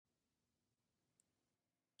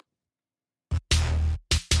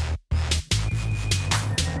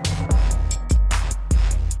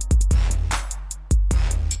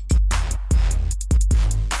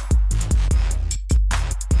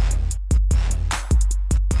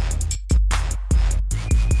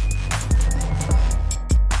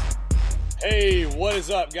What is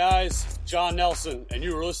up, guys? John Nelson, and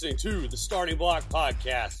you are listening to the Starting Block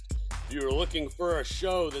Podcast. If you are looking for a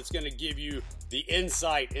show that's going to give you the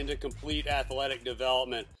insight into complete athletic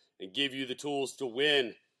development and give you the tools to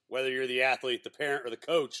win, whether you're the athlete, the parent, or the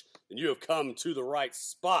coach, then you have come to the right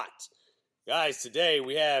spot. Guys, today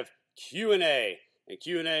we have Q&A, and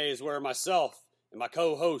Q&A is where myself and my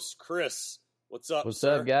co-host, Chris, what's up, What's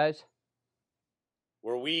sir? up, guys?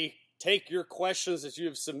 Where we take your questions that you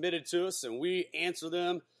have submitted to us and we answer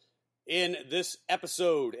them in this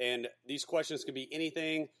episode. And these questions can be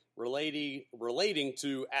anything relating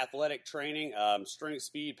to athletic training, strength,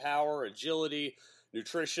 speed, power, agility,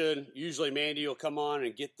 nutrition. Usually Mandy will come on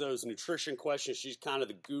and get those nutrition questions. She's kind of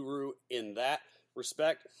the guru in that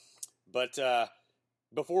respect. But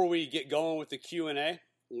before we get going with the Q&A,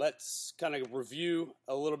 let's kind of review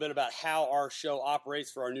a little bit about how our show operates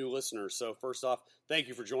for our new listeners. So first off, thank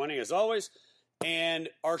you for joining as always. And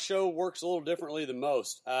our show works a little differently than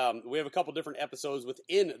most. We have a couple different episodes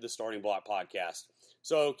within the Starting Block Podcast.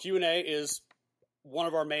 So Q&A is one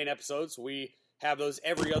of our main episodes. We have those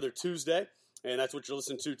every other Tuesday, and that's what you're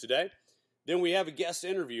listening to today. Then we have a guest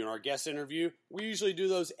interview, and our guest interview, we usually do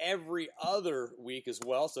those every other week as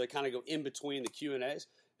well, so they kind of go in between the Q&As.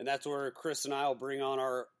 And that's where Chris and I will bring on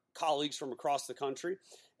our colleagues from across the country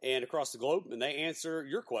and across the globe, and they answer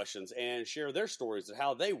your questions and share their stories of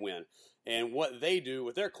how they win and what they do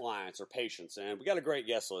with their clients or patients. And we got a great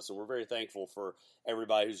guest list, and we're very thankful for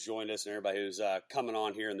everybody who's joined us and everybody who's coming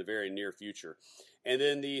on here in the very near future. And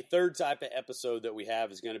then the third type of episode that we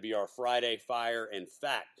have is going to be our Friday Fire and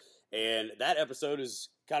Fact. And that episode is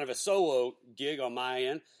kind of a solo gig on my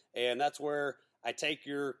end, and that's where I take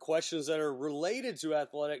your questions that are related to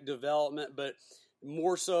athletic development, but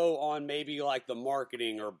more so on maybe like the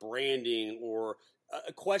marketing or branding or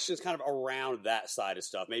questions kind of around that side of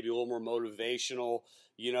stuff, maybe a little more motivational,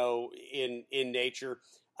 in nature.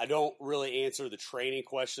 I don't really answer the training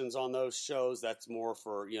questions on those shows. That's more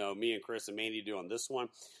for, me and Chris and Mandy to do on this one.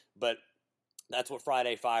 But that's what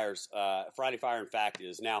Friday Fire and Fact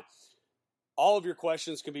is. Now, all of your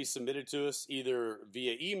questions can be submitted to us either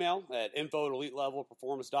via email at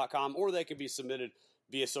info@elitelevelperformance.com, or they can be submitted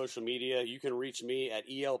via social media. You can reach me at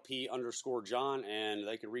ELP_John, and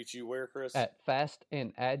they can reach you where, Chris? At Fast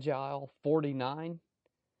and Agile 49.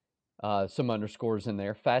 Some underscores in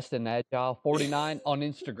there. Fast and Agile 49 on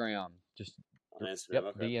Instagram. Just on Instagram,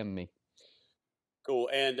 okay. DM me. Cool.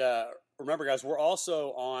 And remember, guys, we're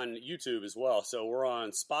also on YouTube as well. So we're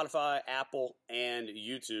on Spotify, Apple, and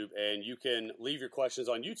YouTube, and you can leave your questions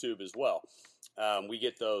on YouTube as well. We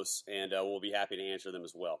get those, and we'll be happy to answer them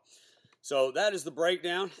as well. So that is the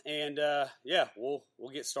breakdown, and we'll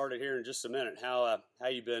get started here in just a minute. How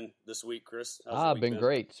you been this week, Chris? I've been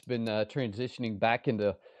great. It's been transitioning back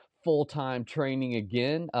into full-time training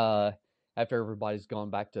again after everybody's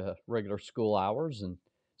gone back to regular school hours, and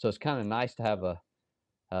so it's kind of nice to have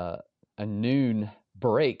a noon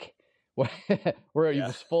break where it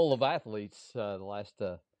was full of athletes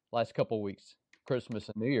the last couple of weeks, Christmas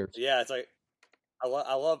and New Year's. Yeah, it's like I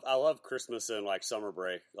love Christmas and like summer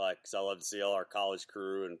break, because I love to see all our college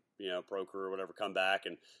crew and pro crew or whatever come back,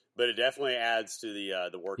 but it definitely adds to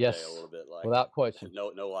the work day a little bit, like without question.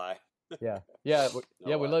 No lie. We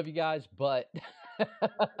love you guys, but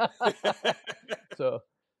so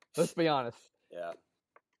let's be honest. Yeah.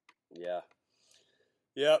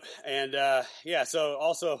 Yep, and so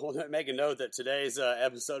also we'll make a note that today's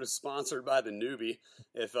episode is sponsored by the Newbie.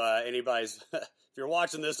 If if you're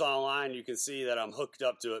watching this online, you can see that I'm hooked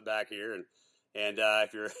up to it back here, and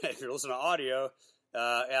if you're listening to audio,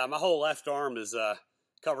 my whole left arm is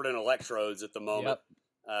covered in electrodes at the moment.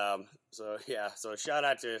 Yep. So shout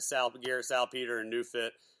out to Garrett, Salpeter, and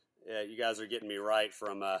NewFit. You guys are getting me right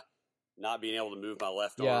from not being able to move my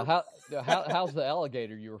left arm. How's the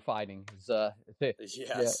alligator you were fighting?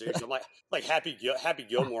 Seriously, I'm like Happy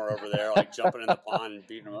Gilmore over there, like jumping in the pond and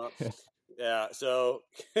beating him up. Yeah, so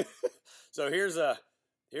here's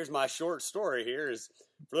my short story. Here is,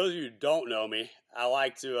 for those of you who don't know me, I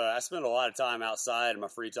like to I spend a lot of time outside in my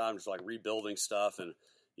free time, just like rebuilding stuff, and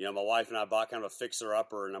my wife and I bought kind of a fixer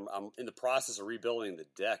upper, and I'm in the process of rebuilding the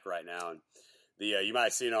deck right now, and you might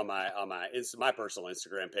have seen it on my personal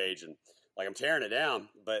Instagram page, and like I'm tearing it down,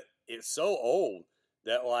 but it's so old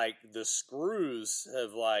that like the screws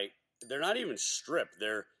have they're not even stripped.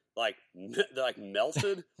 They're like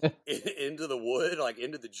melted into the wood, like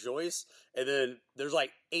into the joist, and then there's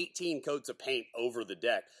like 18 coats of paint over the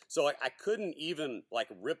deck. So like I couldn't even like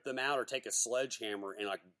rip them out or take a sledgehammer and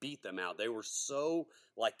like beat them out. They were so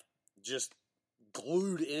like just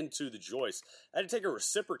glued into the joist. I had to take a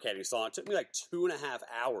reciprocating saw. It took me like 2.5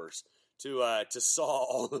 hours to saw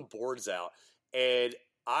all the boards out. and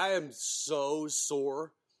I am so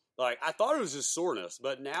sore. Like, I thought it was just soreness,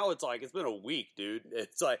 but now it's like, it's been a week, dude.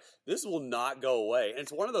 It's like, this will not go away. And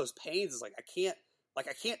it's one of those pains. It's like, I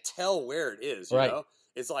can't tell where it is, you Right. know?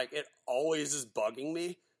 It's like, it always is bugging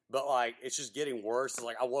me, but like, it's just getting worse. It's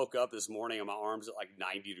like, I woke up this morning and my arm's at like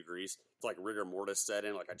 90 degrees. It's like rigor mortis set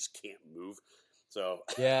in. Like, I just can't move. So,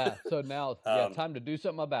 Yeah. So now, time to do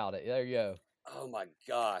something about it. There you go. oh my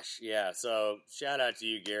gosh. Yeah. So shout out to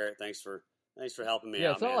you, Garrett. Thanks for helping me Yeah,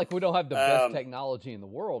 out, it's not man. like we don't have the best technology in the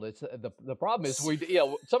world. It's the problem is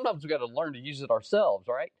sometimes we got to learn to use it ourselves,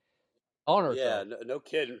 right? On ourselves. Yeah, no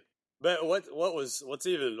kidding. But what's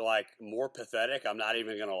even like more pathetic? I'm not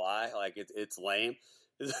even gonna lie. Like it's lame.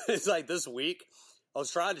 It's like this week I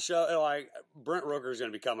was trying to show like Brent Rooker is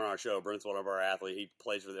going to be coming on our show. Brent's one of our athletes. He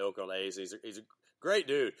plays for the Oakland A's. He's a great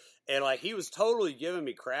dude, and like he was totally giving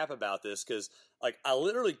me crap about this because like I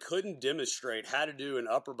literally couldn't demonstrate how to do an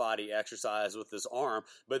upper body exercise with this arm,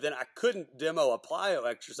 but then I couldn't demo a plyo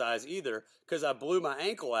exercise either because I blew my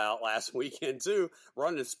ankle out last weekend too,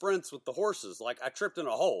 running sprints with the horses. Like I tripped in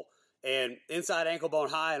a hole and inside ankle bone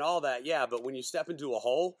high and all that. Yeah, but when you step into a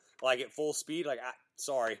hole like at full speed, like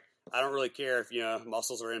I don't really care if, you know,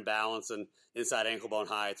 muscles are in balance and inside ankle bone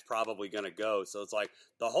high, it's probably going to go. So it's like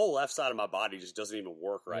the whole left side of my body just doesn't even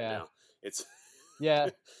work right now. It's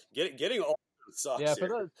getting old sucks. Yeah,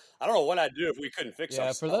 I don't know what I'd do if we couldn't fix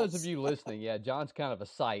ourselves. For those of you listening, John's kind of a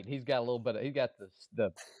sight. He's got a little bit. He got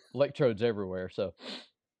the electrodes everywhere. So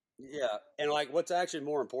yeah, and like what's actually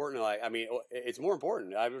more important? Like, I mean, it's more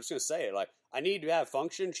important. I was just gonna say it. Like, I need to have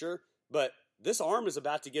function, sure, but this arm is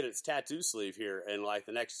about to get its tattoo sleeve here in like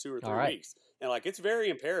the next 2 or 3 weeks, and like it's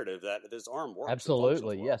very imperative that this arm works.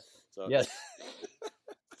 Absolutely, well. Yes. So, yes.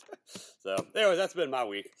 So, anyways, that's been my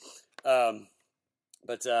week.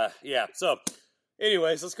 But yeah. So,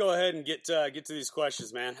 anyways, let's go ahead and get to these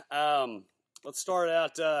questions, man. Let's start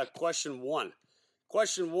out question one.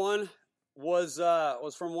 Question one was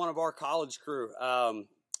from one of our college crew, and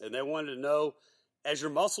they wanted to know: as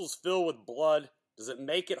your muscles fill with blood, does it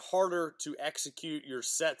make it harder to execute your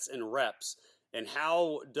sets and reps? And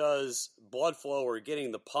how does blood flow or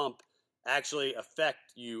getting the pump actually affect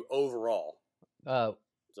you overall?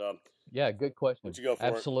 Yeah, good question. Would you go for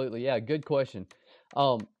Absolutely. Yeah, good question.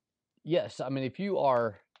 Yes, I mean, if you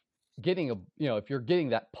are getting if you're getting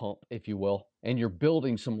that pump, if you will, and you're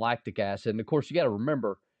building some lactic acid, and of course you got to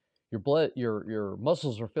remember your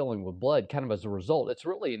muscles are filling with blood kind of as a result. It's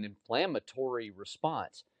really an inflammatory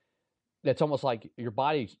response. That's almost like your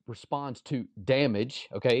body responds to damage.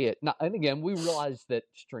 Okay. And again, we realize that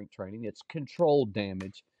strength training, it's controlled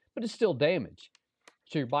damage, but it's still damage.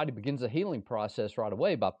 So your body begins a healing process right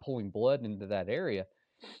away by pulling blood into that area.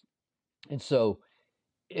 And so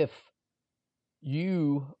if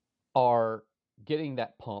you are getting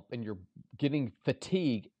that pump and you're getting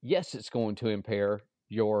fatigue, yes, it's going to impair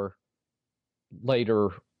your later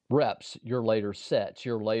reps, your later sets,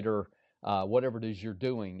 your later whatever it is you're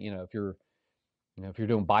doing. If you're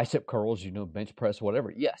doing bicep curls, bench press,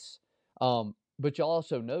 whatever. Yes, but you'll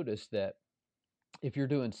also notice that if you're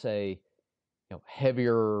doing, say,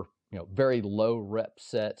 heavier, very low rep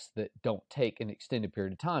sets that don't take an extended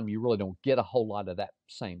period of time, you really don't get a whole lot of that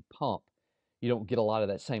same pump. You don't get a lot of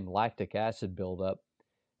that same lactic acid buildup,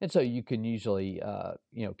 and so you can usually,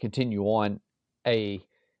 continue on a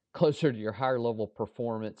closer to your higher level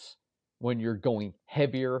performance when you're going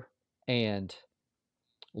heavier and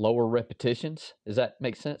lower repetitions. Does that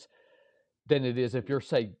make sense? Than it is if you're,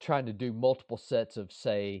 say, trying to do multiple sets of,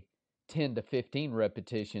 say, 10 to 15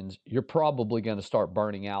 repetitions, you're probably going to start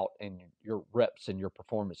burning out and your reps and your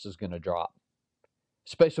performance is going to drop,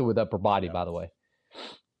 especially with upper body, by the way.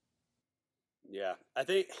 Yeah, I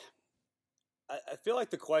feel like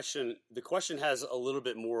the question has a little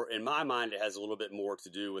bit more, in my mind, it has a little bit more to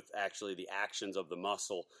do with actually the actions of the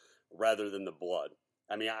muscle rather than the blood.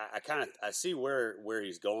 I mean, I see where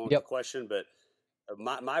he's going with the question, but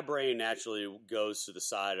my brain naturally goes to the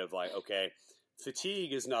side of like, okay,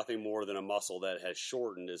 fatigue is nothing more than a muscle that has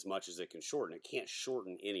shortened as much as it can shorten. It can't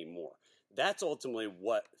shorten anymore. That's ultimately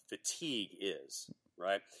what fatigue is,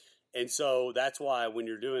 right? And so that's why when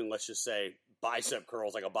you're doing, let's just say, bicep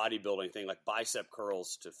curls, like a bodybuilding thing, like bicep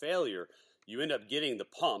curls to failure, you end up getting the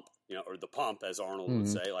pump, or the pump, as Arnold would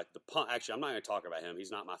say, like the pump. Actually, I'm not going to talk about him.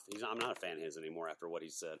 I'm not a fan of his anymore after what he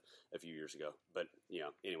said a few years ago. But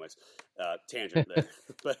anyways, tangent there.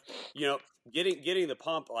 But getting the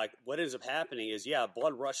pump, like what ends up happening is,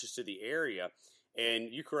 blood rushes to the area. And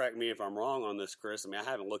you correct me if I'm wrong on this, Chris. I mean, I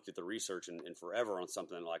haven't looked at the research in forever on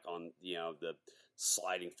something like on the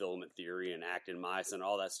sliding filament theory and actin myosin and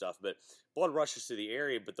all that stuff. But blood rushes to the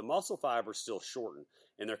area, but the muscle fibers still shorten.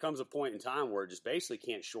 And there comes a point in time where it just basically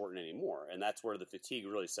can't shorten anymore. And that's where the fatigue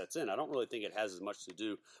really sets in. I don't really think it has as much to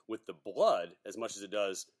do with the blood as much as it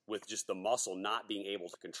does with just the muscle not being able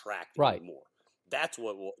to contract anymore. That's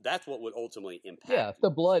what would ultimately impact. Yeah, if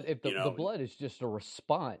the blood is just a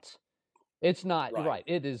response, it's not right.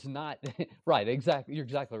 It is not right. Exactly. You're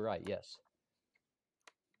exactly right. Yes.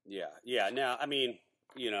 Yeah. Now, I mean,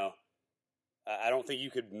 I don't think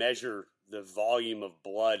you could measure the volume of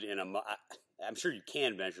blood in I'm sure you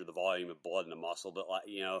can measure the volume of blood in a muscle, but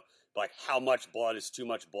like how much blood is too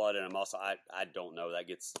much blood in a muscle, I don't know.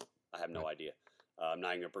 I have no idea. I'm not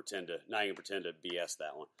even gonna pretend to BS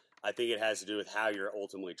that one. I think it has to do with how you're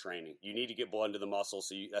ultimately training. You need to get blood into the muscle,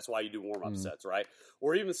 so that's why you do warm up sets, right?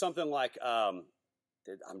 Or even something like I'm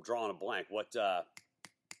drawing a blank. It's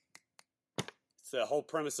the whole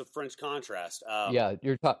premise of French contrast.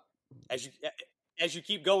 You're talking. As you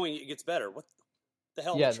keep going, it gets better. What the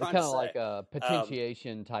hell? Yeah, am I trying kind to of say? like a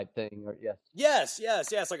potentiation type thing. Or, yes,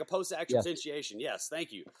 like a post-action potentiation. Yes,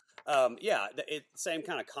 thank you. Same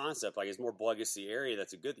kind of concept. Like as more blood gets to the area,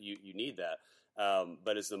 that's a good. You need that.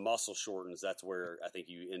 But as the muscle shortens, that's where I think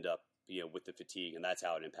you end up, with the fatigue, and that's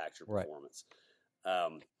how it impacts your performance.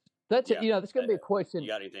 That's it. There's going to be a question. You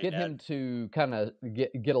got anything get to add? him to kind of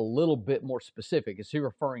get a little bit more specific. Is he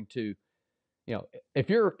referring to, if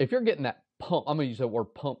you're getting that pump? I'm going to use that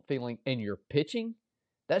word pump feeling, and you're pitching.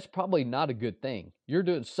 That's probably not a good thing. You're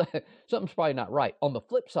doing something's probably not right. On the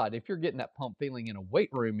flip side, if you're getting that pump feeling in a weight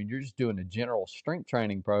room and you're just doing a general strength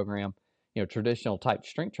training program, traditional type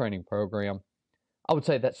strength training program, I would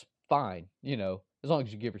say that's fine, as long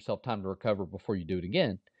as you give yourself time to recover before you do it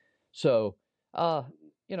again. So,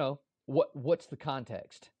 what's the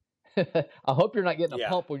context? I hope you're not getting a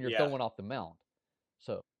pump when you're throwing off the mound.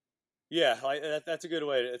 So. Yeah, that's a good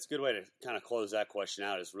way. It's a good way to kind of close that question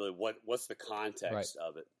out. Is really what's the context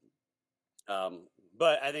of it?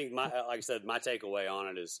 But I think like I said, my takeaway on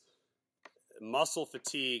it is muscle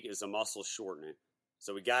fatigue is a muscle shortening.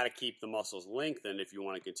 So we got to keep the muscles lengthened if you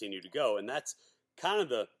want to continue to go, and that's kind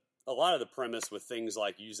of a lot of the premise with things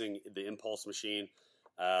like using the impulse machine,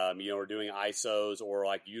 or doing isos or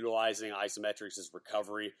like utilizing isometrics as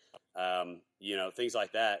recovery, things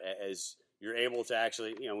like that as you're able to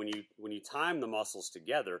actually, when you time the muscles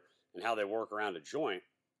together and how they work around a joint,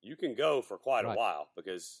 you can go for quite a while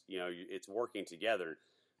because, it's working together.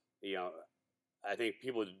 I think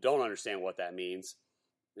people don't understand what that means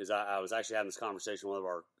is I was actually having this conversation with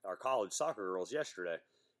one of our college soccer girls yesterday,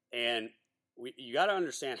 and you got to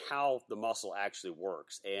understand how the muscle actually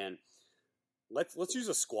works. And let's use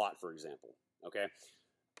a squat, for example. Okay.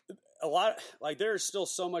 There's still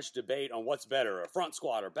so much debate on what's better, a front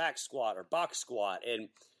squat or back squat or box squat. And,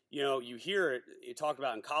 you hear it talked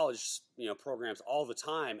about in college, programs all the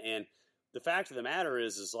time. And the fact of the matter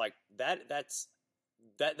is like that's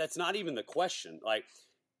not even the question. Like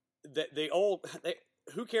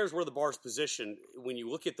who cares where the bar's positioned when you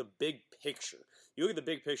look at the big picture? You look at the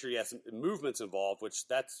big picture, yes, movements involved, which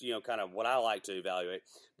that's, kind of what I like to evaluate.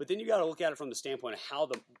 But then you got to look at it from the standpoint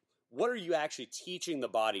of what are you actually teaching the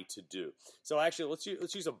body to do? So actually,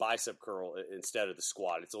 let's use a bicep curl instead of the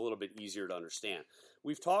squat. It's a little bit easier to understand.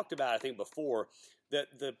 We've talked about, I think before, that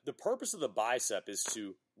the purpose of the bicep is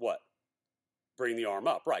to what? Bring the arm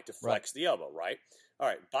up, right? To flex the elbow, right? All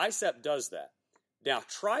right, bicep does that. Now,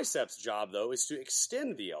 triceps' job, though, is to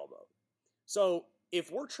extend the elbow. So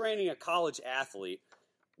if we're training a college athlete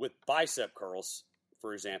with bicep curls,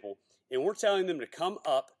 for example, and we're telling them to come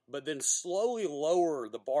up but then slowly lower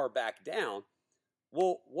the bar back down,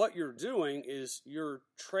 well, what you're doing is you're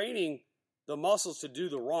training the muscles to do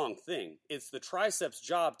the wrong thing. It's the triceps'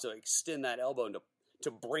 job to extend that elbow and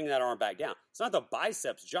to bring that arm back down. It's not the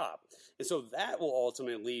biceps' job. And so that will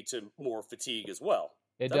ultimately lead to more fatigue as well.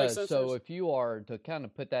 It does. So if you are to kind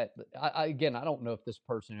of put that, I don't know if this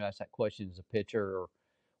person who asked that question is a pitcher or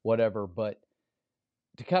whatever, but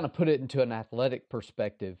to kind of put it into an athletic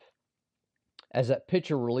perspective, as that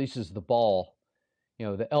pitcher releases the ball,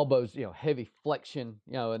 the elbows, heavy flexion,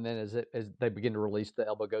 and then as they begin to release, the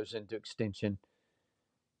elbow goes into extension.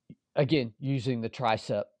 Again, using the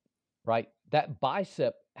tricep, right? That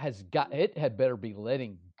bicep had better be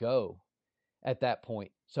letting go at that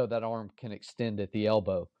point so that arm can extend at the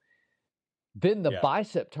elbow. Then the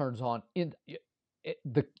bicep turns on.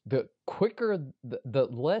 The quicker, the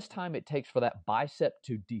less time it takes for that bicep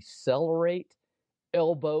to decelerate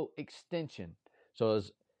elbow extension. So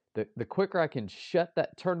as the quicker I can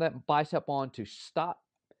turn that bicep on to stop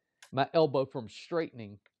my elbow from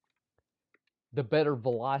straightening, the better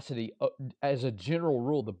velocity, as a general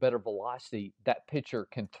rule, the better velocity that pitcher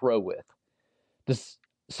can throw with. This,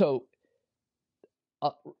 so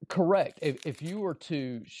correct. If you were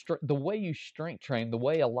to the way you strength train, the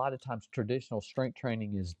way a lot of times traditional strength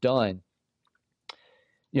training is done,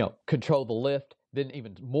 control the lift, then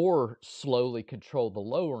even more slowly control the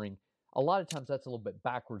lowering. A lot of times that's a little bit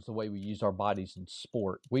backwards the way we use our bodies in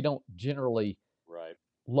sport. We don't generally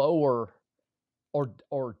lower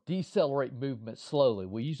or decelerate movement slowly.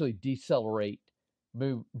 We usually decelerate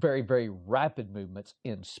very, very rapid movements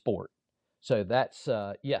in sport. So that's,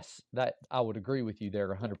 yes, that I would agree with you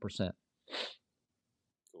there 100%.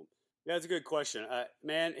 Cool. Yeah, that's a good question.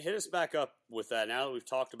 Man, hit us back up with that. Now that we've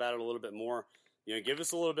talked about it a little bit more, give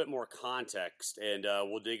us a little bit more context, and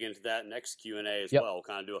we'll dig into that next Q&A as well. We'll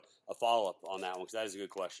kind of do a follow-up on that one, because that is a good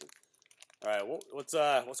question. All right, well,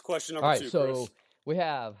 what's question number 2, Chris? So we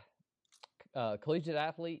have collegiate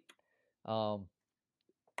athlete.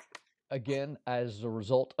 Again, as a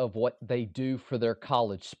result of what they do for their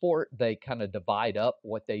college sport, they kind of divide up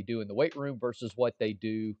what they do in the weight room versus what they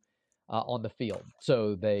do on the field.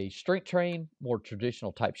 So they strength train, more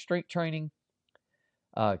traditional type strength training,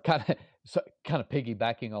 kind of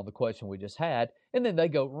piggybacking on the question we just had, and then they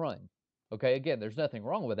go run. Okay, again, there's nothing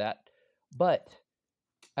wrong with that, but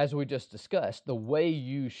as we just discussed, the way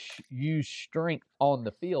you use strength on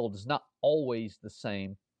the field is not always the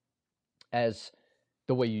same as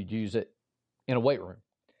the way you'd use it in a weight room.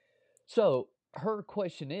 So her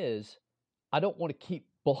question is, I don't want to keep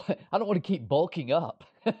bulking up.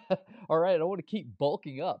 All right, I don't want to keep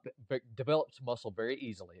bulking up. It develops muscle very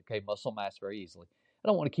easily. Okay, muscle mass very easily. I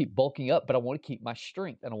don't want to keep bulking up, but I want to keep my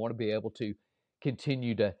strength, and I want to be able to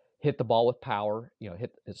continue to hit the ball with power.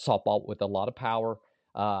 Hit softball with a lot of power.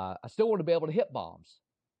 I still want to be able to hit bombs.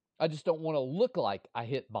 I just don't want to look like I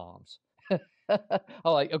hit bombs. I'm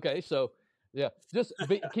like, okay, so yeah, just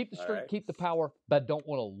keep the strength, right, keep the power, but I don't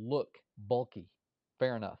want to look bulky.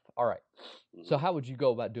 Fair enough. All right. Mm-hmm. So how would you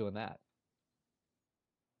go about doing that?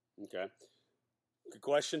 Okay. Good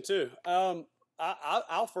question too.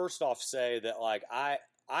 I'll first off say that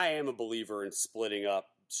I am a believer in splitting up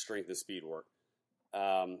strength and speed work.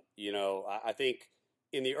 I think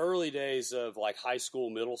in the early days of high school,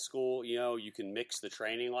 middle school, you can mix the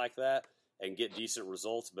training like that and get decent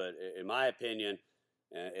results. But in my opinion,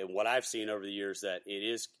 and what I've seen over the years, that it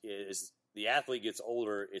is the athlete gets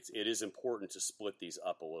older, it is important to split these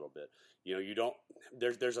up a little bit. You don't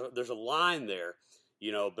there's a line there,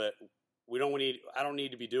 but I don't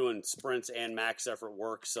need to be doing sprints and max effort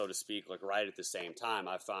work, so to speak, right at the same time.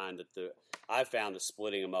 I found that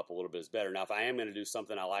splitting them up a little bit is better. Now, if I am going to do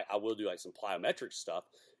something I will do some plyometric stuff,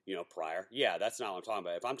 prior. Yeah, that's not what I'm talking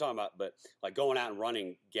about. If I'm talking about, but going out and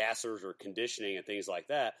running gassers or conditioning and things like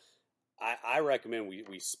that, I recommend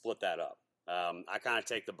we split that up. I kind of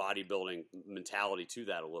take the bodybuilding mentality to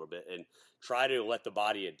that a little bit and try to let the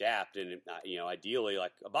body adapt. And, ideally,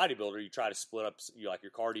 like a bodybuilder, you try to split up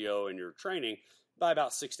your cardio and your training by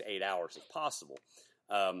about 6 to 8 hours if possible.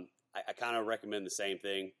 I kind of recommend the same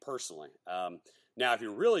thing personally. Now, if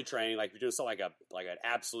you're really training, if you're doing something like an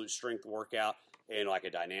absolute strength workout and a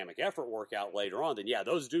dynamic effort workout later on, then yeah,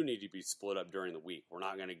 those do need to be split up during the week. You're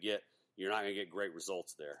not going to get great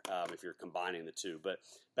results there if you're combining the two. But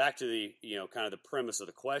back to the kind of the premise of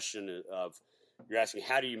the question of you're asking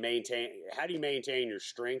how do you maintain your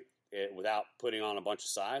strength without putting on a bunch of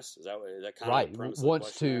size? Is that kind of the premise of the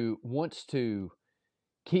question? Wants to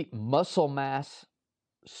keep muscle mass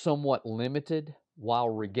somewhat limited while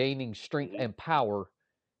regaining strength and power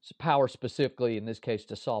specifically in this case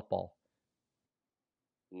to softball.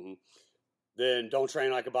 Mm-hmm. Then don't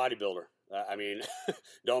train like a bodybuilder.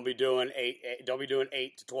 Don't be doing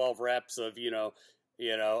 8 to 12 reps of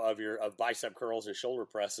of bicep curls and shoulder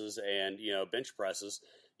presses and bench presses.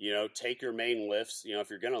 Take your main lifts. If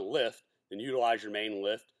you're going to lift, then utilize your main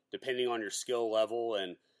lift depending on your skill level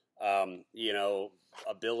and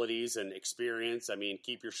abilities and experience.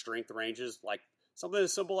 Keep your strength ranges something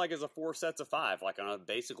as simple as a 4 sets of 5, on a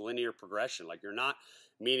basic linear progression. You're not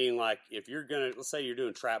meaning if you're gonna, let's say you're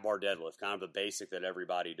doing trap bar deadlift, kind of a basic that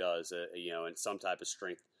everybody does, in some type of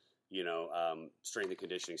strength, strength and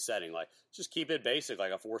conditioning setting. Just keep it basic,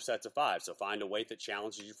 a 4 sets of 5. So find a weight that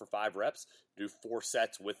challenges you for 5 reps. Do 4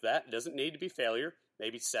 sets with that. It doesn't need to be failure.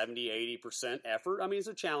 Maybe 70-80% effort. It's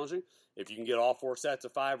a challenging. If you can get all 4 sets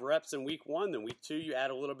of 5 reps in week 1, then week 2 you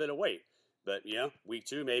add a little bit of weight. But, week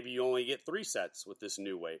 2, maybe you only get 3 sets with this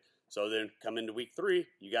new weight. So then come into week 3,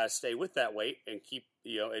 you got to stay with that weight and keep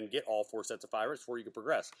and get all 4 sets of 5 reps before you can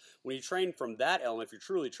progress. When you train from that element, if you're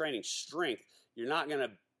truly training strength, you're not going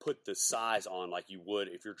to put the size on like you would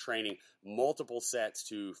if you're training multiple sets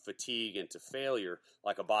to fatigue and to failure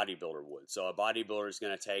like a bodybuilder would. So a bodybuilder is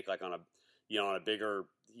going to take like on a bigger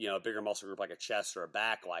muscle group like a chest or a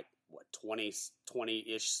back, like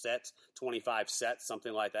 20-ish sets, 25 sets,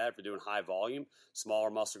 something like that. If you're doing high volume, smaller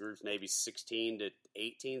muscle groups, maybe 16 to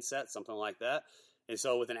 18 sets, something like that. And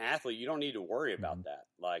so with an athlete, you don't need to worry about that.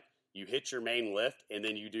 Like you hit your main lift and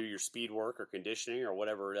then you do your speed work or conditioning or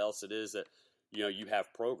whatever else it is that you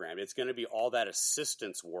have programmed. It's going to be all that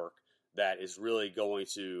assistance work that is really going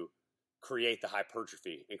to create the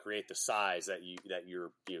hypertrophy and create the size that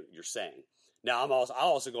you're saying. Now I'll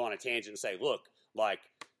also go on a tangent and say, look, like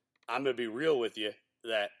I'm going to be real with you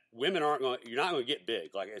that you're not going to get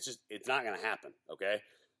big. Like it's not going to happen. Okay.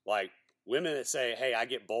 Like women that say, hey, I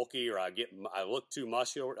get bulky or I look too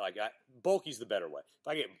muscular, like bulky's the better way. If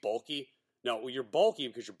I get bulky, no, well, you're bulky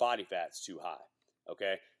because your body fat's too high.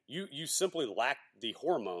 Okay. You simply lack the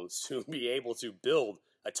hormones to be able to build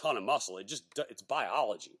a ton of muscle. It's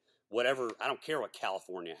biology. Whatever, I don't care what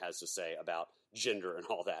California has to say about gender and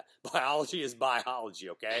all that. Biology is biology,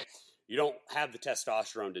 okay? You don't have the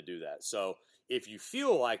testosterone to do that. So if you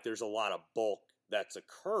feel like there's a lot of bulk that's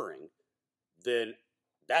occurring, then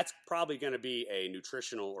that's probably going to be a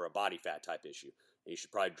nutritional or a body fat type issue. And you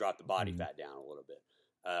should probably drop the body fat down a little bit.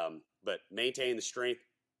 But maintain the strength,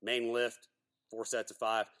 main lift, 4 sets of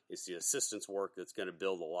 5. It's the assistance work that's going to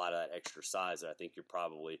build a lot of that extra size that I think you're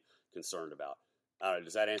probably concerned about.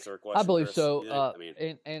 Does that answer her question? I believe Chris? so.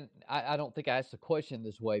 I don't think I asked the question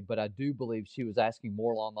this way, but I do believe she was asking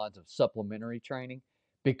more along the lines of supplementary training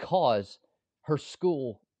because her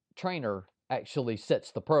school trainer actually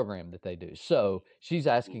sets the program that they do. So she's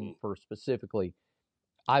asking for specifically,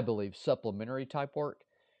 I believe, supplementary type work.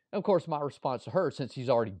 And of course, my response to her, since she's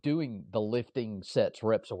already doing the lifting sets,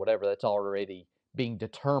 reps, or whatever, that's already being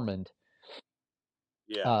determined.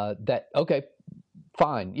 Yeah. Okay,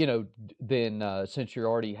 fine. Then since you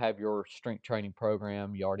already have your strength training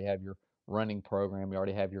program, you already have your running program, you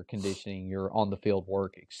already have your conditioning, your on the field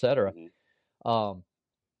work, etc.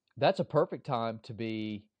 That's a perfect time to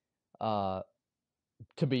be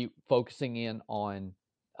focusing in on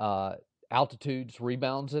altitudes,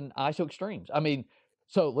 rebounds, and ISO extremes. I mean,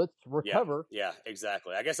 so let's recover. Yeah,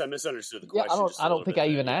 exactly. I guess I misunderstood the question. I don't think I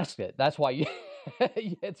even asked it. That's why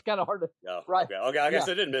it's kind of hard to. Oh, right. Okay. I guess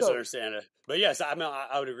I didn't misunderstand it. But yes,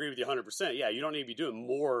 I would agree with you 100%. Yeah, you don't need to be doing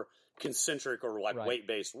more concentric or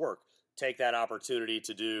weight-based work. Take that opportunity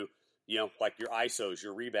to do, like your ISOs,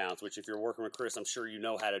 your rebounds, which if you're working with Chris, I'm sure you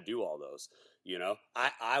know how to do all those.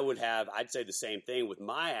 I'd say the same thing with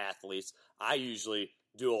my athletes. I usually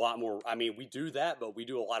do a lot more. I mean, we do that, but we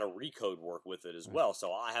do a lot of recode work with it as well.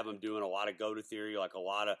 So I have them doing a lot of go-to theory, like a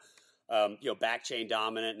lot of, back chain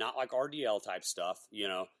dominant, not like RDL type stuff,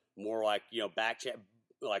 more like, back chain,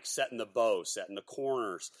 like setting the bow, setting the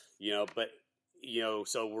corners, but,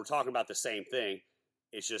 so we're talking about the same thing.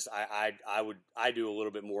 It's just, I do a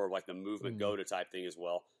little bit more of like the movement go-to type thing as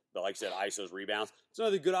well. But like I said, ISOs, rebounds, it's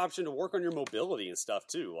another good option to work on your mobility and stuff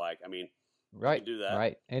too. Like, I mean, right, do that.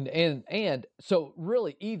 Right. And so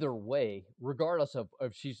really either way, regardless of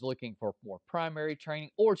if she's looking for more primary training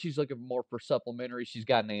or she's looking more for supplementary, she's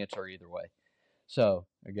got an answer either way. So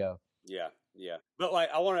there you go. Yeah. But like,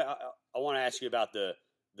 I want to ask you about the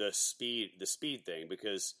speed thing,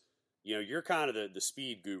 because, you're kind of the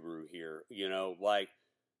speed guru here, like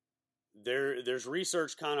there's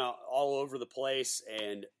research kind of all over the place.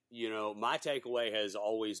 And, my takeaway has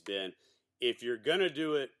always been, if you're going to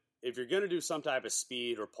do some type of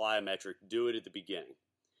speed or plyometric, do it at the beginning,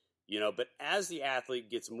 but as the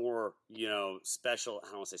athlete gets more, special, I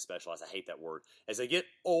don't want to say specialized, I hate that word, as they get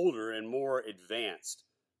older and more advanced,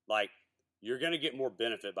 like you're going to get more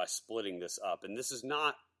benefit by splitting this up. And this is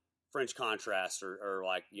not French contrast or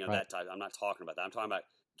like, that type. I'm not talking about that. I'm talking about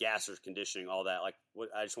gassers, conditioning, all that. Like,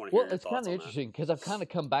 I just want to hear your thoughts on that. Well, it's kind of interesting because I've kind of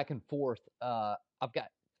come back and forth. I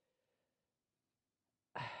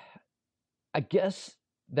guess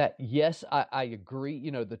that, yes, I agree.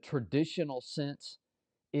 The traditional sense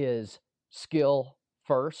is skill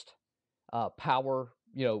first, power,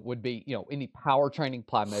 would be, any power training,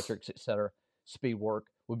 plyometrics, etc., speed work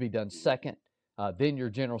would be done second, then your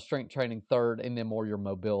general strength training third, and then more your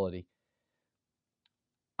mobility.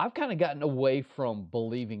 I've kind of gotten away from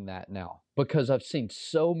believing that now because I've seen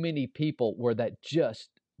so many people where that just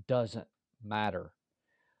doesn't matter.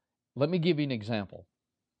 Let me give you an example.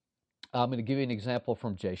 I'm going to give you an example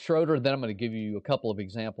from Jay Schroeder. Then I'm going to give you a couple of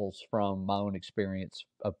examples from my own experience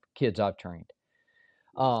of kids I've trained.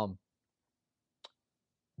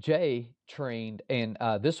 Jay trained, and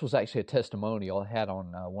this was actually a testimonial I had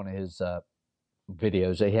on one of his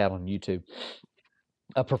videos they had on YouTube.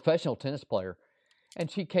 A professional tennis player,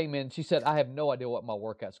 and she came in. She said, "I have no idea what my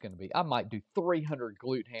workout's going to be. I might do 300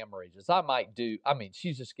 glute ham raises. I might do." I mean,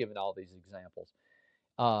 she's just giving all these examples,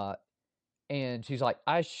 and she's like,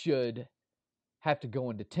 "I should have to go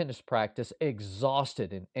into tennis practice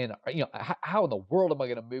exhausted, and how in the world am I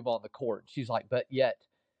going to move on the court?" She's like, "But yet,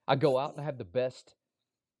 I go out and I have the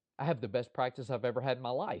best practice I've ever had in my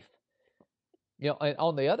life." And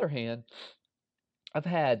on the other hand, I've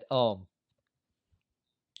had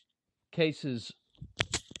cases.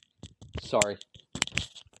 Sorry,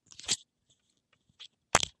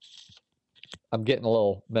 I'm getting a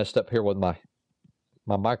little messed up here with my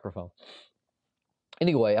microphone.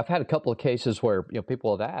 Anyway, I've had a couple of cases where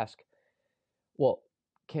people have asked, "Well,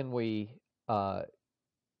 can we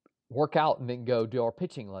work out and then go do our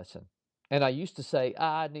pitching lesson?" And I used to say,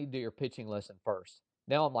 "I need to do your pitching lesson first."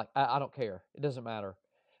 Now I'm like, I don't care. It doesn't matter,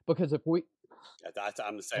 because if we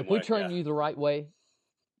I'm the same if way. we train you the right way,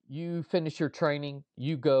 you finish your training,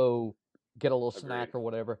 you go get a little snack or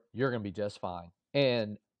whatever, you're going to be just fine.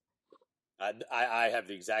 And I have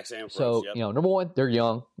the exact same approach. So, yep. Number one, they're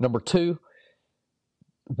young. Number two,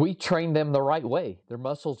 we train them the right way. Their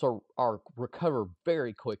muscles are recover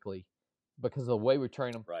very quickly because of the way we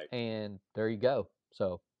train them. Right. And there you go.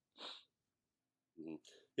 So.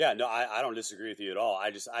 Yeah, no, I don't disagree with you at all.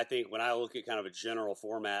 I think when I look at kind of a general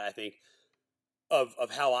format, I think of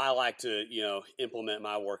how I like to, implement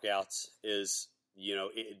my workouts is,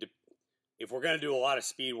 if we're going to do a lot of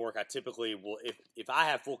speed work, I typically will, if I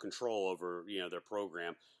have full control over, their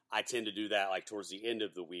program, I tend to do that like towards the end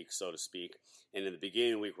of the week, so to speak. And in the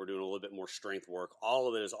beginning of the week, we're doing a little bit more strength work. All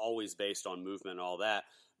of it is always based on movement and all that.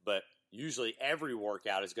 But usually every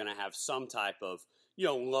workout is going to have some type of,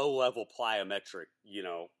 low level plyometric,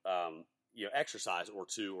 exercise or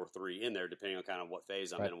two or three in there, depending on kind of what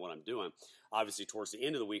phase I'm in and what I'm doing. Obviously, towards the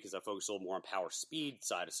end of the week, as I focus a little more on power speed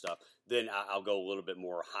side of stuff, then I'll go a little bit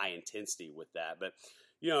more high intensity with that. But,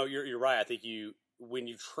 you're right. I think when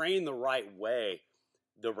you train the right way,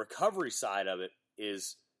 the recovery side of it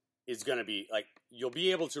is going to be like, you'll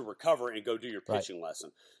be able to recover and go do your pitching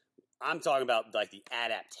lesson. I'm talking about like the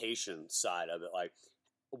adaptation side of it. Like,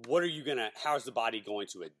 how is the body going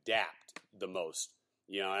to adapt the most?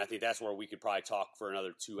 And I think that's where we could probably talk for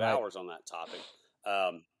another 2 hours on that topic.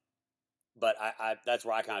 But I that's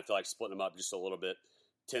where I kind of feel like splitting them up just a little bit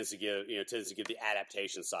tends to give the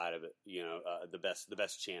adaptation side of it, the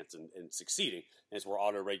best chance in succeeding. And it's where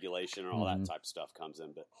auto regulation and all that type of stuff comes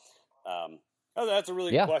in. But that's a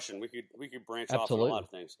really good question. We could branch off on a lot of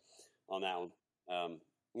things on that one.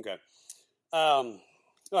 Okay. All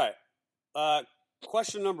right.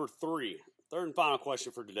 Question number 3, third and final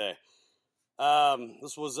question for today.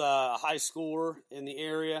 This was a high schooler in the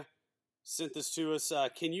area sent this to us.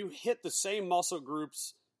 Can you hit the same muscle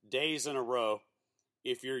groups days in a row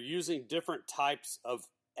if you're using different types of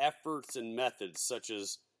efforts and methods, such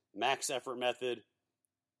as max effort method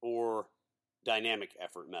or dynamic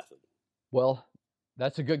effort method? Well,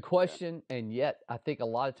 that's a good question, and yet I think a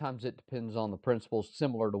lot of times it depends on the principles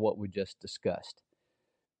similar to what we just discussed.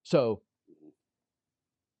 So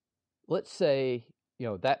let's say,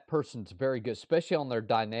 that person's very good, especially on their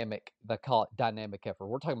dynamic, they call it dynamic effort.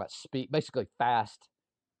 We're talking about speed, basically fast.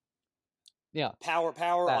 Yeah. Power,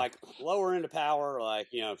 fast. Like lower into power, like,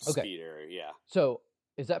 speed area. Yeah. So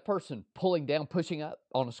is that person pulling down, pushing up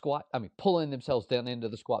on a squat? I mean, pulling themselves down into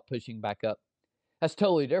the squat, pushing back up. That's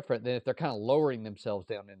totally different than if they're kind of lowering themselves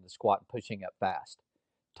down into the squat and pushing up fast.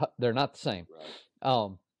 They're not the same. Right.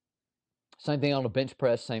 Same thing on a bench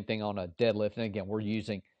press, same thing on a deadlift. And again, we're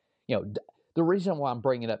using, the reason why I'm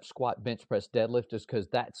bringing up squat, bench press, deadlift is because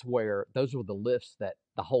those were the lifts that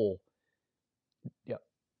the whole,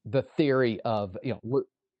 the theory of,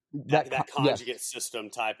 that conjugate system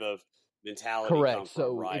type of mentality. Correct.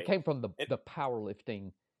 So it came from the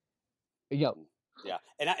powerlifting. Yeah,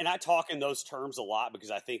 and I talk in those terms a lot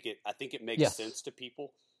because I think it makes sense to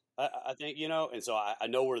people. I think and so I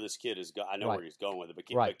know where this kid is. I know where he's going with it,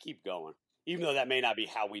 but keep going. Even though that may not be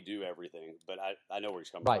how we do everything, but I know where he's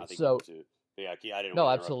coming from. I think you do too. Yeah, I didn't. No,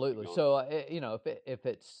 absolutely. So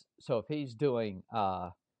if he's doing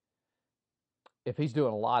a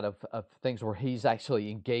lot of things where he's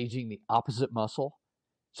actually engaging the opposite muscle.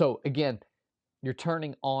 So again, you're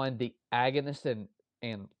turning on the agonist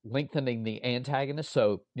and lengthening the antagonist.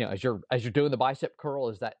 So as you're doing the bicep curl,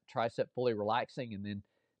 is that tricep fully relaxing, and then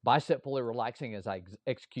bicep fully relaxing as I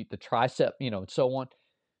execute the tricep, and so on.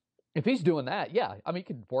 If he's doing that, he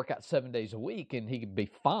could work out 7 days a week and he could be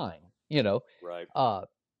fine. Right.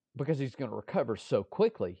 because he's going to recover so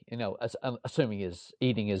quickly, assuming his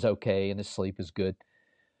eating is okay and his sleep is good.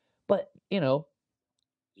 But, you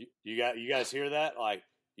guys hear that? Like,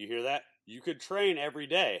 you hear that? You could train every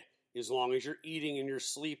day as long as your eating and your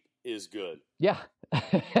sleep is good. yeah,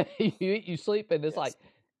 you eat, you sleep, and it's like,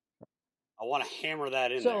 I want to hammer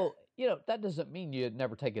that in there. so, that doesn't mean you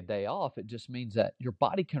never take a day off. It just means that your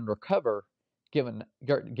body can recover given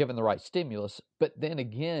the right stimulus. But then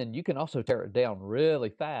again, you can also tear it down really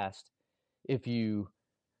fast if you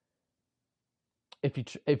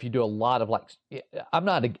do a lot of, like, I'm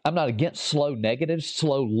not against slow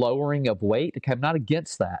lowering of weight. Okay, I'm not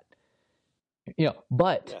against that.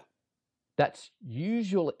 But that's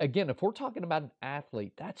usually, again, if we're talking about an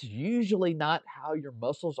athlete, that's usually not how your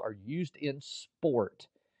muscles are used in sport.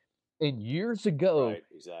 And years ago, right,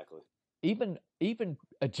 exactly. Even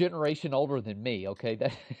a generation older than me, okay,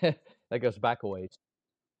 that goes back a ways.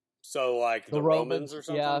 So, like the Romans or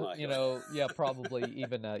something? Yeah, like, probably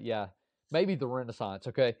even, maybe the Renaissance,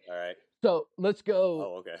 okay? All right. So let's go.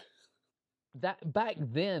 Oh, okay. That back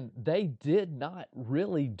then, they did not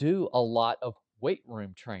really do a lot of weight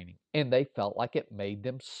room training, and they felt like it made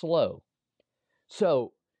them slow.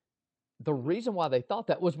 So the reason why they thought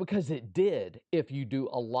that was because it did. If you do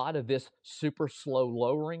a lot of this super slow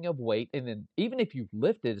lowering of weight, and then even if you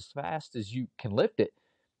lift it as fast as you can lift it,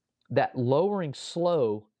 that lowering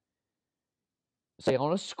slow, say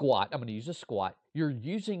on a squat, I'm going to use a squat, you're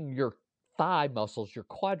using your thigh muscles, your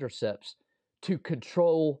quadriceps, to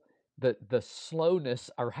control the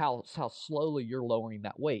slowness, or how slowly you're lowering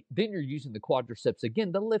that weight. Then you're using the quadriceps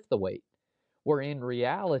again to lift the weight. Where in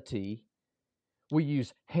reality, we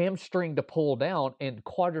use hamstring to pull down and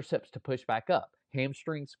quadriceps to push back up.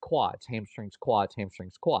 Hamstrings, quads, hamstrings, quads,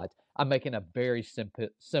 hamstrings, quads. I'm making a very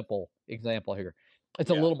simple example here. It's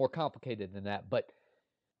a little more complicated than that, but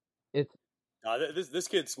it's this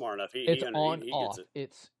kid's smart enough. He off. Gets it.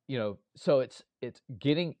 It's so it's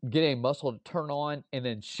getting a muscle to turn on and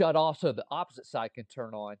then shut off so the opposite side can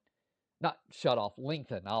turn on. Not shut off,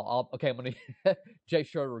 lengthen. Okay. I'm gonna Jay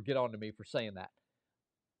Schroeder will get on to me for saying that.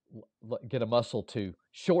 Get a muscle to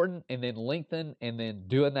shorten and then lengthen, and then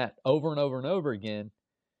doing that over and over and over again.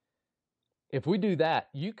 If we do that,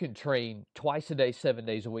 you can train twice a day, 7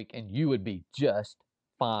 days a week, and you would be just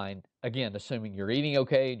fine. Again, assuming you're eating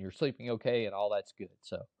okay and you're sleeping okay and all that's good.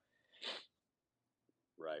 So,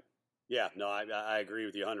 right. Yeah, no, I agree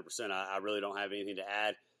with you 100%. I really don't have anything to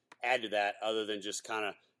add to that other than just kind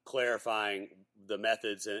of clarifying the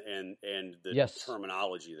methods and the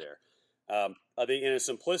terminology there. I think in a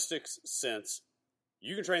simplistic sense,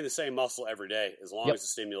 you can train the same muscle every day as long as the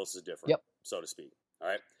stimulus is different, so to speak. All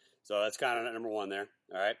right. So that's kind of number one there.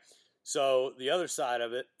 All right. So the other side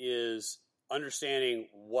of it is understanding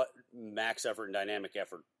what max effort and dynamic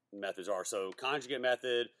effort methods are. So conjugate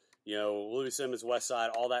method, Louis Simmons, West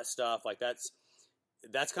Side, all that stuff, like that's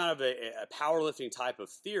kind of a powerlifting type of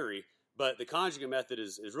theory. But the conjugate method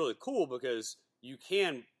is really cool because you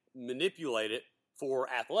can manipulate it for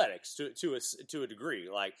athletics to a degree,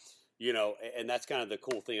 like, and that's kind of the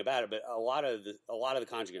cool thing about it. But a lot of the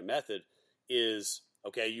conjugate method is,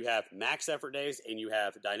 okay, you have max effort days and you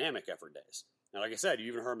have dynamic effort days. Now, like I said, you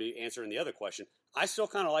even heard me answering the other question. I still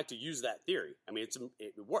kind of like to use that theory. I mean,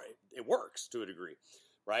 it works to a degree,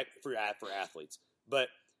 right, for athletes. But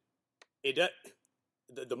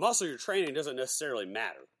the muscle you're training doesn't necessarily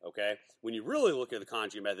matter, okay? When you really look at the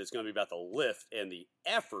conjugate method, it's going to be about the lift and the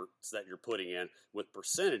efforts that you're putting in with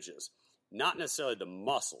percentages, not necessarily the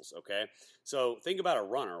muscles, okay? So think about a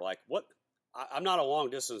runner. Like, I'm not a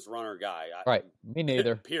long-distance runner guy. Right, me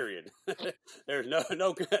neither. Period. There's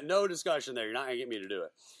no discussion there. You're not going to get me to do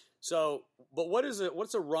it. So, but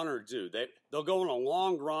what's a runner do? They'll go on a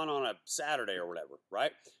long run on a Saturday or whatever,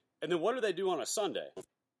 right? And then what do they do on a Sunday?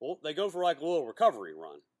 Well, they go for like a little recovery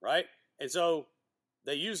run, right? And so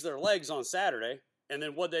they use their legs on Saturday, and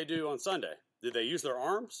then what they do on Sunday? Did they use their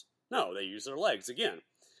arms? No, they use their legs. Again,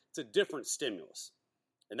 it's a different stimulus.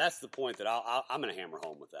 And that's the point that I'm going to hammer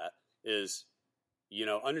home with that is,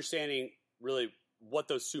 understanding really what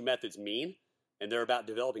those two methods mean. And they're about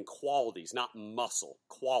developing qualities, not muscle,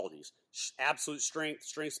 qualities. Absolute strength,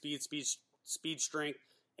 speed, strength,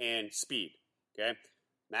 and speed, okay?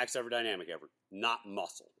 Max effort, dynamic effort, not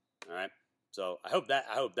muscle. All right. So I hope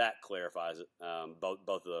that clarifies it.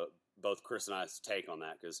 Both Chris and I's take on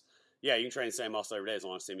that, because you can train the same muscle every day as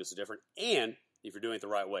long as stimulus is different, and if you're doing it the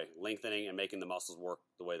right way, lengthening and making the muscles work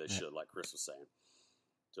the way they should, like Chris was saying.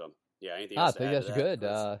 So anything else? I think that's good.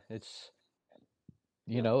 It's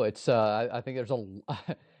it's I think there's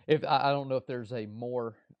I don't know if there's a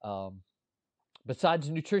more besides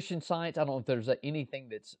nutrition science, I don't know if there's anything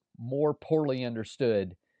that's more poorly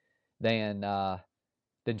understood than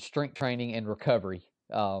strength training and recovery.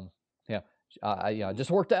 I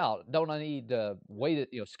just worked out. Don't I need to wait?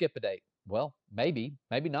 Skip a day? Well, maybe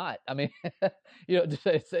not. I mean,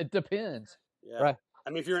 it depends, Yeah. right? I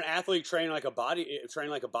mean, if you're an athlete training like a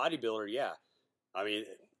bodybuilder, yeah. I mean,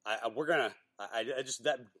 I just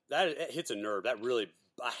that it hits a nerve. That really,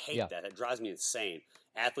 I hate that. It drives me insane.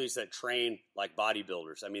 Athletes that train like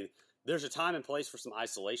bodybuilders. I mean, there's a time and place for some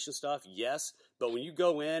isolation stuff, yes. But when you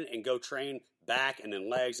go in and go train back and then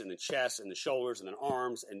legs and then chest and the shoulders and then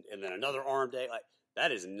arms and then another arm day, like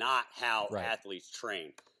that is not how athletes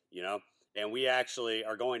train, And we actually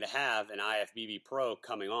are going to have an IFBB Pro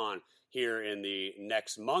coming on here in the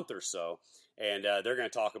next month or so. And they're going to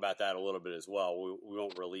talk about that a little bit as well. We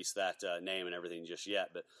won't release that name and everything just yet,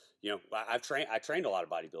 but I trained a lot of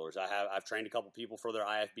bodybuilders. I've trained a couple people for their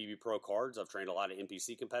IFBB Pro cards. I've trained a lot of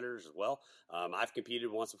NPC competitors as well. I've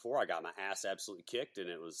competed once before. I got my ass absolutely kicked, and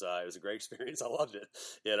it was a great experience. I loved it,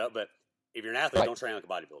 But if you're an athlete, don't train like a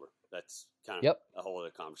bodybuilder. That's kind of a whole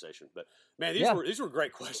other conversation. But man, these were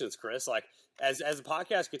great questions, Chris. Like as the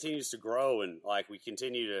podcast continues to grow and like we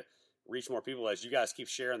continue to reach more people as you guys keep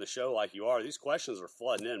sharing the show like you are, these questions are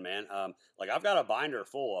flooding in, man. Like I've got a binder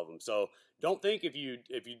full of them. So don't think if you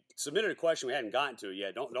submitted a question we hadn't gotten to it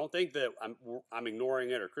yet, don't think that I'm ignoring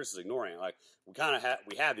it or Chris is ignoring it. Like we kind of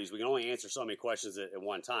we have these. We can only answer so many questions at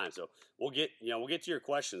one time. So we'll get to your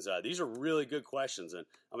questions. These are really good questions, and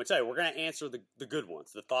I'm gonna tell you, we're gonna answer the good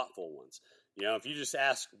ones, the thoughtful ones. If you just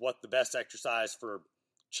ask what the best exercise for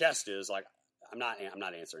chest is, like I'm not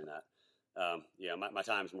answering that. My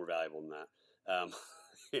time's more valuable than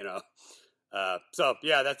that. So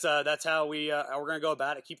yeah, that's how we're going to go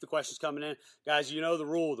about it. Keep the questions coming in, guys. You know the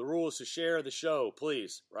rule. The rule is to share the show,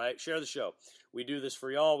 please. Right? Share the show. We do this for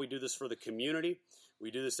y'all. We do this for the community.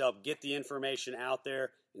 We do this to help get the information out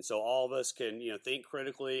there, and so all of us can think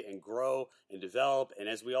critically and grow and develop. And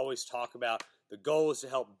as we always talk about, the goal is to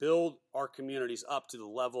help build our communities up to the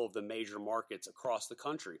level of the major markets across the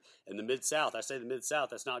country. And the Mid-South, I say the Mid-South,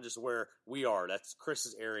 that's not just where we are. That's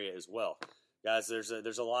Chris's area as well. Guys, there's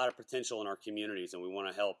a lot of potential in our communities, and we want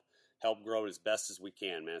to help grow it as best as we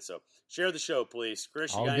can, man. So share the show, please.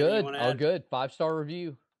 Chris, you got anything you want to add? All good. 5-star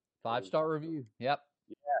review. 5-star review. Yep.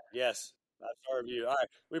 Yeah, yes. 5-star review. All right.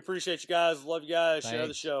 We appreciate you guys. Love you guys. Thanks. Share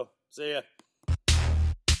the show. See ya.